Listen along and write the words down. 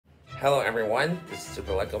Hello everyone, this is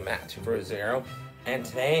Super Lego Matt 240, and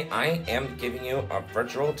today I am giving you a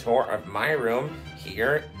virtual tour of my room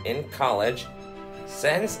here in college.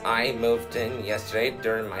 Since I moved in yesterday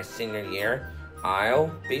during my senior year,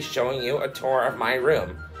 I'll be showing you a tour of my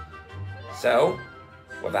room. So,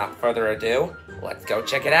 without further ado, let's go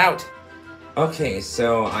check it out! Okay,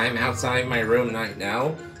 so I'm outside my room right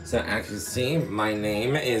now. So as you can see, my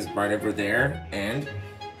name is right over there, and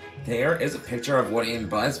there is a picture of Woody and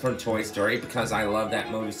Buzz from Toy Story because I love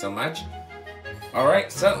that movie so much.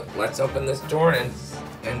 Alright, so let's open this door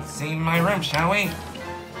and see my room, shall we?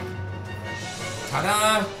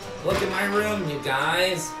 Ta-da! Look at my room, you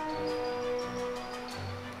guys!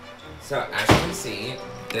 So as you can see,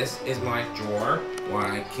 this is my drawer where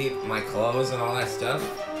I keep my clothes and all that stuff.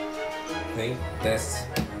 Okay, this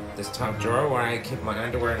top drawer where I keep my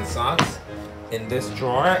underwear and socks. In this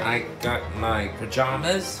drawer, I got my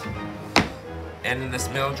pajamas. And in this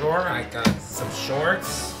middle drawer, I got some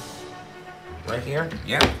shorts. Right here,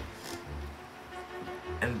 yeah.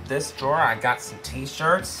 In this drawer, I got some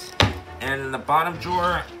t-shirts. And in the bottom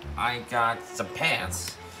drawer, I got some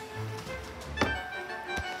pants.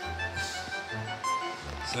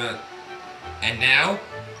 So, and now,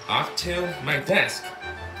 off to my desk.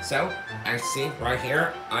 So, as you see right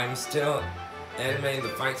here, I'm still animating the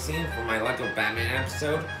fight scene for my Lego Batman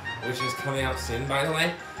episode, which is coming out soon, by the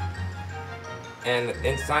way. And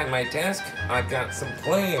inside my desk, I've got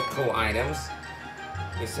plenty of cool items.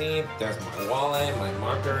 You see, there's my wallet, my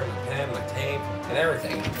marker, my pen, my tape, and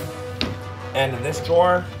everything. And in this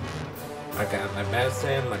drawer, I got my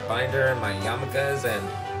medicine, my binder, my yarmulkes,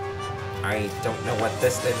 and I don't know what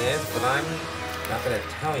this thing is, but I'm not gonna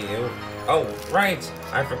tell you. Oh, right!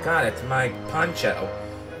 I forgot, it's my poncho.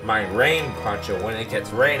 My rain poncho when it gets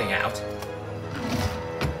raining out.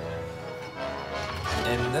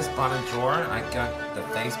 In this bottom drawer, I got the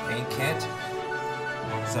face paint kit.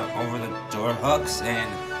 So over the door hooks and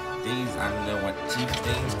these, I don't know what cheap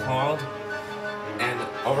things called. And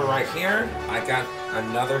over right here, I got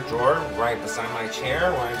another drawer right beside my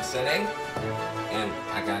chair where I'm sitting. And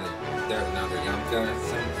I got there's another yarmulke and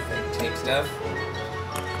some fake tape stuff.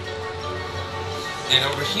 And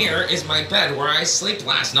over here is my bed where I slept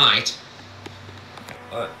last night.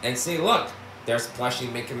 And see, look, there's plushie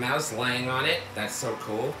Mickey Mouse laying on it. That's so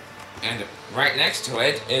cool. And right next to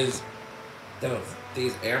it is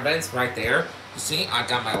these air vents right there. You see, I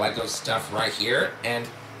got my Lego stuff right here. And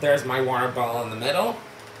there's my water bottle in the middle.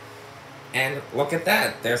 And look at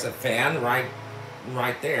that. There's a fan right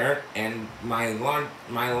there. And my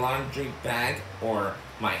laundry bag, or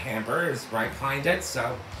my hamper, is right behind it.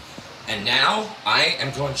 So. And now, I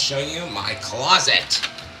am going to show you my closet.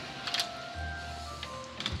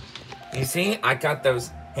 You see, I got those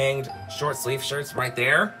hanged short sleeve shirts right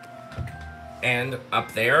there. And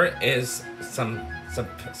up there is some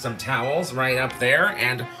towels right up there.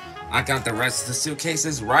 And I got the rest of the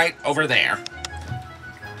suitcases right over there.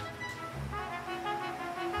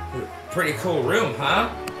 Pretty cool room, huh?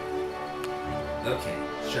 Okay,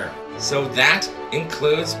 sure. So that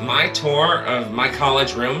includes my tour of my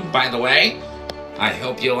college room, by the way. I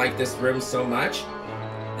hope you like this room so much.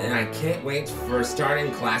 And I can't wait for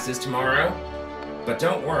starting classes tomorrow. But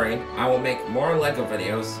don't worry, I will make more Lego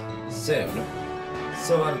videos soon.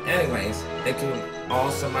 So anyways, thank you all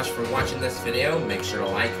so much for watching this video. Make sure to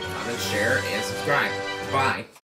like, comment, share, and subscribe. Bye.